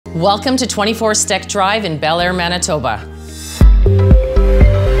Welcome to 24 Steck Drive in Bélair, Manitoba.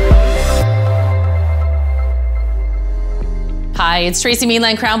 Hi, it's Tracy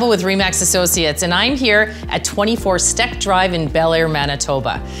Mainland Kramble with RE/MAX Associates, and I'm here at 24 Steck Drive in Bélair,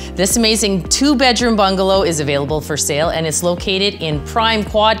 Manitoba. This amazing 2-bedroom bungalow is available for sale, and it's located in prime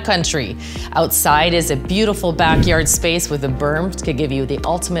quad country. Outside is a beautiful backyard space with a berm to give you the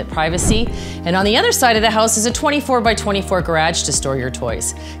ultimate privacy. And on the other side of the house is a 24 by 24 garage to store your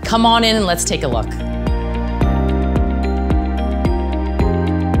toys. Come on in and let's take a look.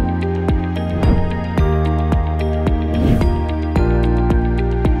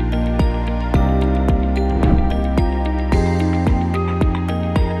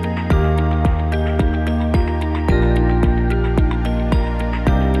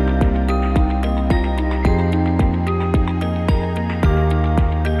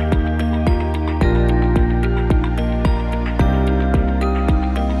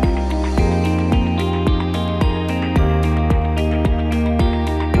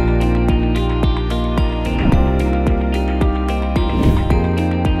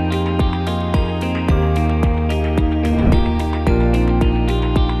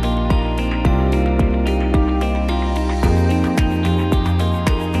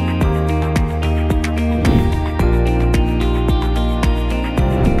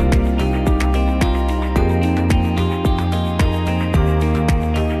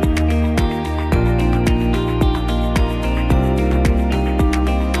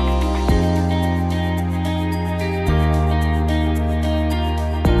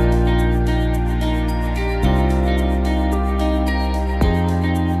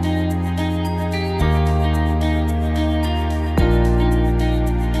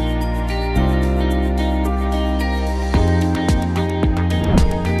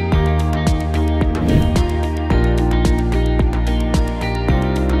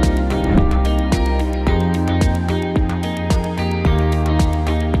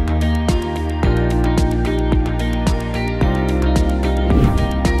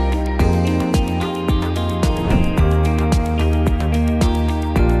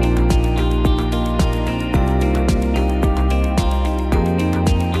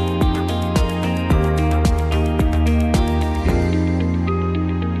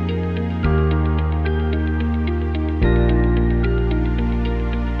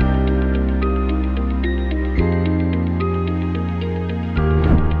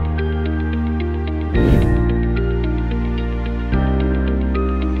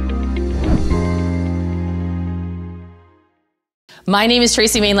 My name is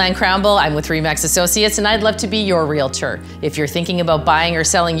Tracy Mainland Kramble. I'm with RE/MAX Associates, and I'd love to be your realtor. If you're thinking about buying or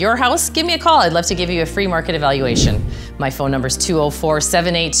selling your house, give me a call. I'd love to give you a free market evaluation. My phone number is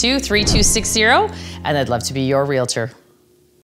 204-782-3260, and I'd love to be your realtor.